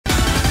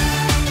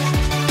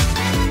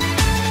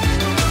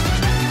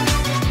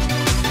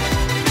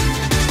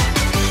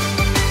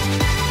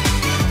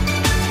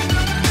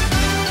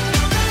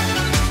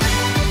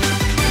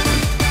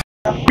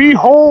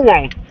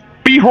Behold,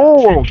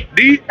 behold,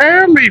 the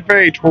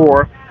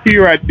elevator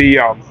here at the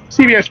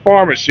CVS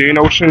Pharmacy in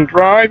Ocean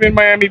Drive in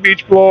Miami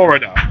Beach,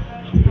 Florida.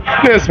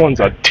 This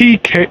one's a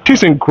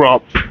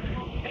Thysseenkrupp.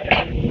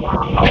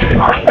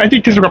 I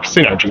think Thysseenkrupp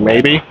Synergy,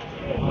 maybe.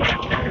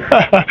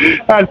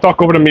 I'll talk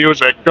over the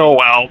music. Oh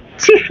well.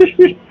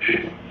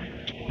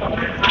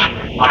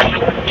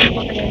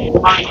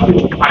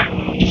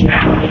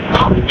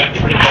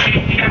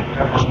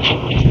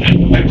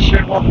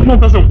 That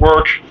doesn't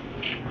work.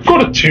 Go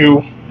to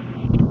 2.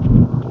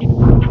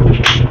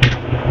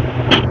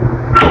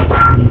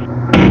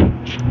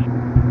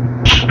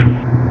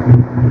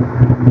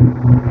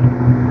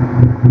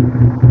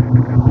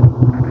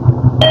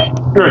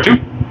 Here are 2.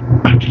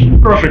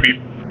 Grocery beef.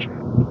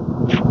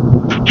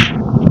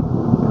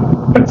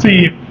 Let's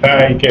see if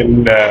I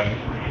can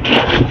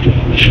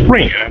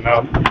ring it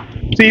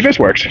and see if this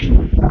works.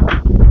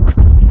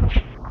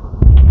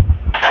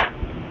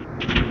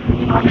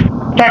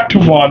 Back to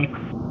 1.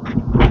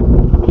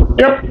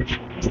 Yep,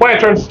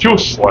 lantern's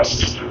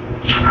useless.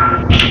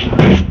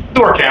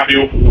 Door can't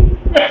do.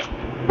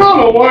 I don't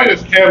know why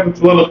this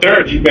cabinet's a little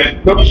dirty, but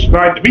it looks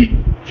right to me.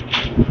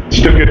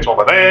 Certificates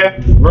over there.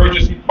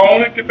 Emergency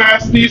phone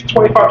capacity is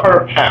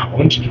 2,500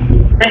 pounds.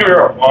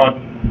 Anywhere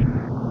on.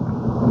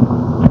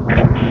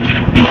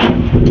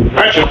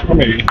 Actually, for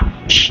me.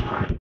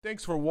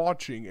 Thanks for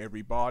watching,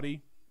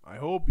 everybody. I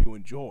hope you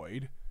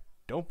enjoyed.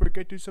 Don't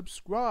forget to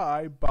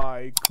subscribe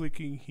by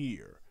clicking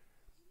here.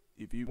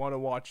 If you want to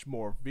watch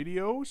more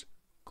videos,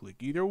 click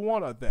either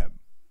one of them.